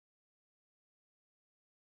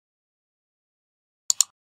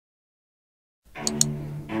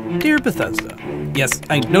Dear Bethesda, yes,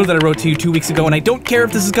 I know that I wrote to you 2 weeks ago, and I don't care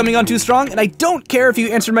if this is coming on too strong, and I don't care if you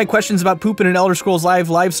answered my questions about poop in an Elder Scrolls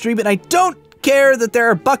live stream, and I don't care that there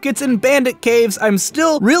are buckets in bandit caves. I'm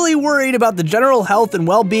still really worried about the general health and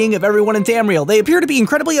well-being of everyone in Tamriel. They appear to be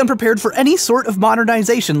incredibly unprepared for any sort of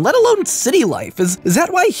modernization, let alone city life. Is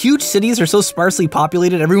that why huge cities are so sparsely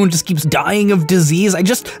populated? Everyone just keeps dying of disease. I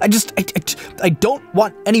don't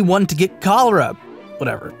want anyone to get cholera.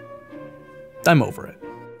 Whatever. I'm over it.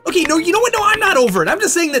 Okay, no, you know what? No, I'm not over it. I'm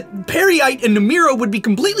just saying that Periite and Namira would be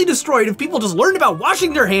completely destroyed if people just learned about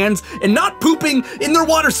washing their hands and not pooping in their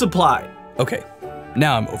water supply. Okay,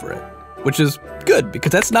 now I'm over it, which is good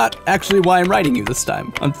because that's not actually why I'm writing you this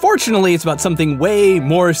time. Unfortunately, it's about something way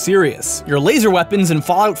more serious. Your laser weapons in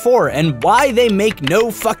Fallout 4 and why they make no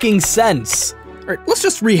fucking sense. All right, let's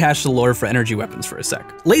just rehash the lore for energy weapons for a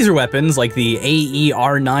sec. Laser weapons, like the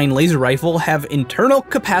AER-9 laser rifle, have internal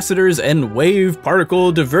capacitors and wave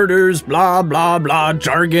particle diverters, blah, blah, blah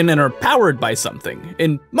jargon, and are powered by something.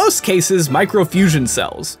 In most cases, microfusion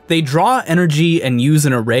cells. They draw energy and use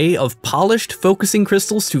an array of polished focusing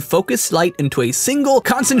crystals to focus light into a single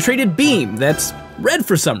concentrated beam that's red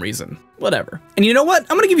for some reason. Whatever. And you know what?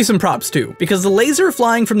 I'm gonna give you some props too, because the laser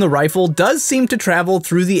flying from the rifle does seem to travel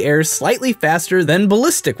through the air slightly faster than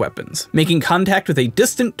ballistic weapons, making contact with a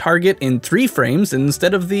distant target in 3 frames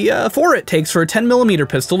instead of the 4 it takes for a 10mm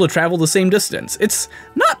pistol to travel the same distance. It's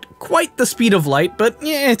not quite the speed of light, but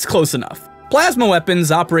yeah, it's close enough. Plasma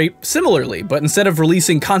weapons operate similarly, but instead of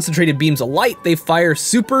releasing concentrated beams of light, they fire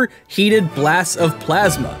superheated blasts of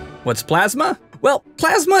plasma. What's plasma? Well,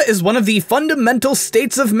 plasma is one of the fundamental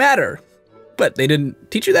states of matter. But they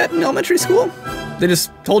didn't teach you that in elementary school? They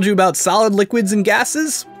just told you about solid liquids and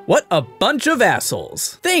gases? What a bunch of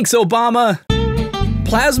assholes. Thanks, Obama.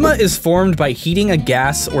 Plasma is formed by heating a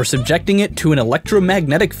gas or subjecting it to an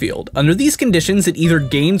electromagnetic field. Under these conditions, it either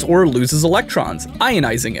gains or loses electrons,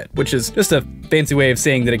 ionizing it, which is just a fancy way of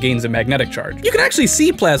saying that it gains a magnetic charge. You can actually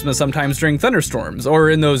see plasma sometimes during thunderstorms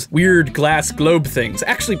or in those weird glass globe things.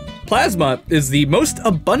 Actually, plasma is the most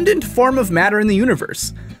abundant form of matter in the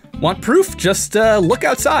universe. Want proof? Just look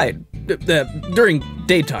outside during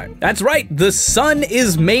daytime. That's right, the sun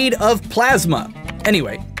is made of plasma.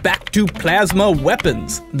 Anyway, back to plasma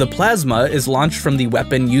weapons. The plasma is launched from the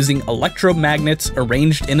weapon using electromagnets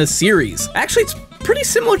arranged in a series. Actually, it's pretty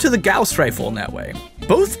similar to the Gauss rifle in that way.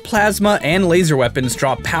 Both plasma and laser weapons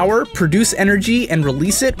draw power, produce energy, and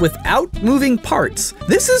release it without moving parts.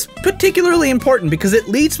 This is particularly important because it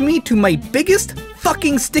leads me to my biggest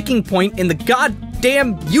fucking sticking point in the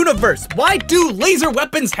goddamn universe. Why do laser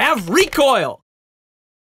weapons have recoil?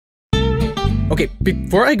 Okay,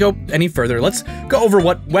 before I go any further, let's go over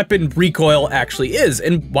what weapon recoil actually is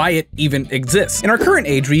and why it even exists. In our current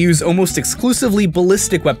age, we use almost exclusively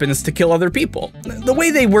ballistic weapons to kill other people. The way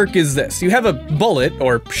they work is this. You have a bullet,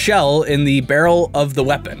 or shell, in the barrel of the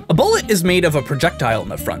weapon. A bullet is made of a projectile in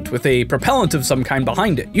the front, with a propellant of some kind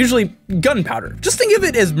behind it, usually gunpowder. Just think of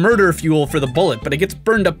it as murder fuel for the bullet, but it gets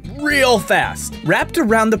burned up real fast. Wrapped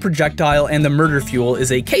around the projectile and the murder fuel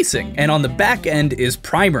is a casing, and on the back end is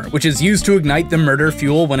primer, which is used to ignite the murder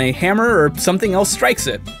fuel when a hammer or something else strikes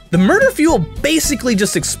it. The murder fuel basically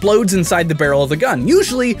just explodes inside the barrel of the gun.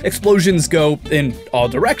 Usually, explosions go in all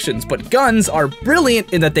directions, but guns are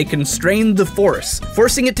brilliant in that they constrain the force,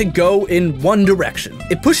 forcing it to go in one direction.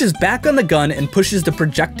 It pushes back on the gun and pushes the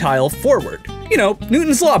projectile forward. You know,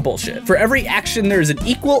 Newton's law bullshit. For every action, there is an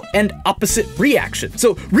equal and opposite reaction.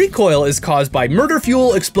 So recoil is caused by murder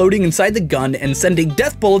fuel exploding inside the gun and sending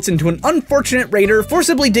death bullets into an unfortunate raider,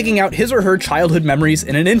 forcibly digging out his or her childhood memories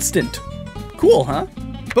in an instant. Cool, huh?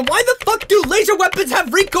 But why the fuck do laser weapons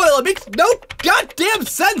have recoil? It makes no goddamn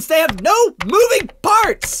sense. They have no moving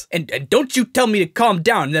parts. And don't you tell me to calm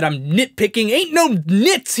down, that I'm nitpicking. Ain't no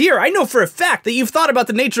nits here. I know for a fact that you've thought about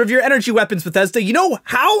the nature of your energy weapons, Bethesda. You know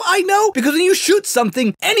how I know? Because when you shoot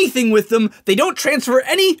something, anything with them, they don't transfer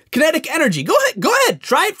any kinetic energy. Go ahead,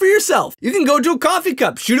 try it for yourself. You can go to a coffee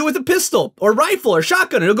cup, shoot it with a pistol, or rifle, or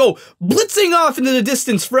shotgun, and it'll go blitzing off into the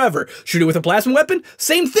distance forever. Shoot it with a plasma weapon,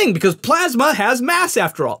 same thing, because plasma has mass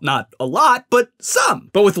after all. Not a lot, but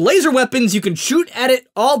some. But with laser weapons, you can shoot at it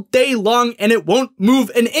all day long and it won't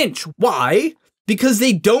move an inch. Why? Because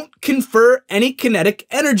they don't confer any kinetic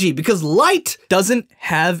energy, because light doesn't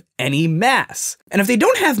have any mass. And if they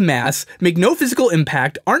don't have mass, make no physical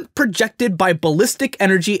impact, aren't projected by ballistic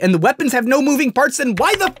energy, and the weapons have no moving parts, then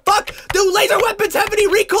why the fuck do laser weapons have any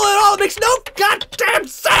recoil at all? It makes no goddamn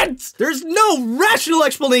sense! There's no rational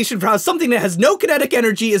explanation for how something that has no kinetic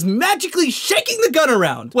energy is magically shaking the gun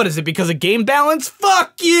around. What is it, because of game balance?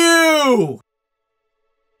 Fuck you!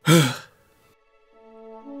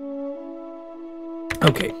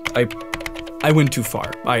 Okay, I went too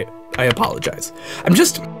far. I apologize.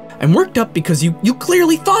 I'm worked up because you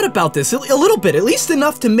clearly thought about this a little bit, at least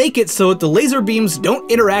enough to make it so that the laser beams don't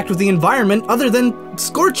interact with the environment other than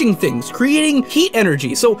scorching things, creating heat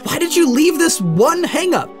energy. So why did you leave this one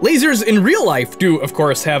hang-up? Lasers in real life do, of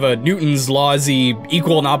course, have a Newton's laws-y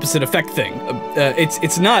equal and opposite effect thing.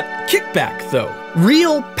 It's not kickback, though.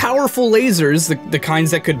 Real powerful lasers, the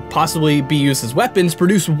kinds that could possibly be used as weapons,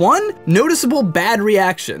 produce one noticeable bad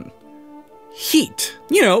reaction. Heat.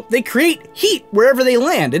 You know, they create heat wherever they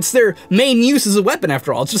land. It's their main use as a weapon,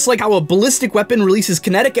 after all. It's just like how a ballistic weapon releases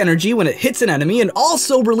kinetic energy when it hits an enemy and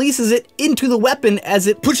also releases it into the weapon as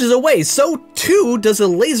it pushes away. So too does a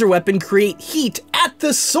laser weapon create heat at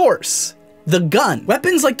the source. The gun.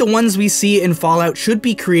 Weapons like the ones we see in Fallout should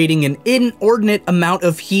be creating an inordinate amount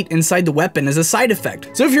of heat inside the weapon as a side effect.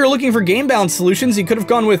 So if you're looking for game balance solutions, you could have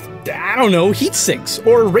gone with, I don't know, heat sinks,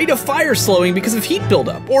 or rate of fire slowing because of heat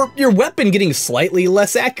buildup, or your weapon getting slightly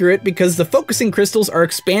less accurate because the focusing crystals are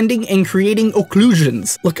expanding and creating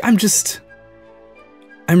occlusions. Look, I'm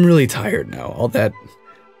really tired now. All that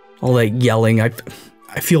yelling, I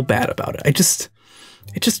feel bad about it. It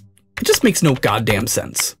just makes no goddamn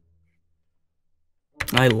sense.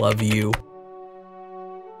 I love you.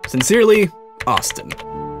 Sincerely, Austin.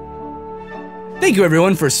 Thank you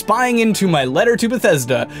everyone for spying into my letter to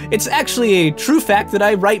Bethesda. It's actually a true fact that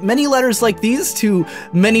I write many letters like these to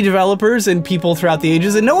many developers and people throughout the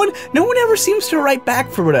ages, and no one ever seems to write back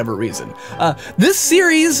for whatever reason. This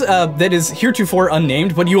series, that is heretofore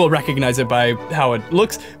unnamed, but you will recognize it by how it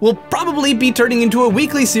looks, will probably be turning into a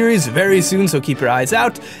weekly series very soon, so keep your eyes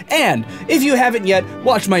out. And if you haven't yet,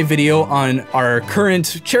 watch my video on our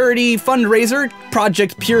current charity fundraiser,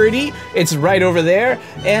 Project Purity. It's right over there,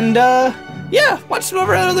 and yeah, watch some of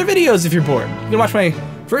our other videos if you're bored. You can watch my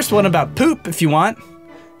first one about poop if you want.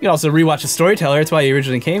 You can also rewatch The Storyteller, that's why you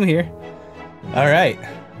originally came here. Alright.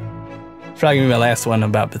 It's probably gonna be my last one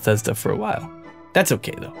about Bethesda for a while. That's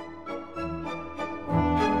okay though.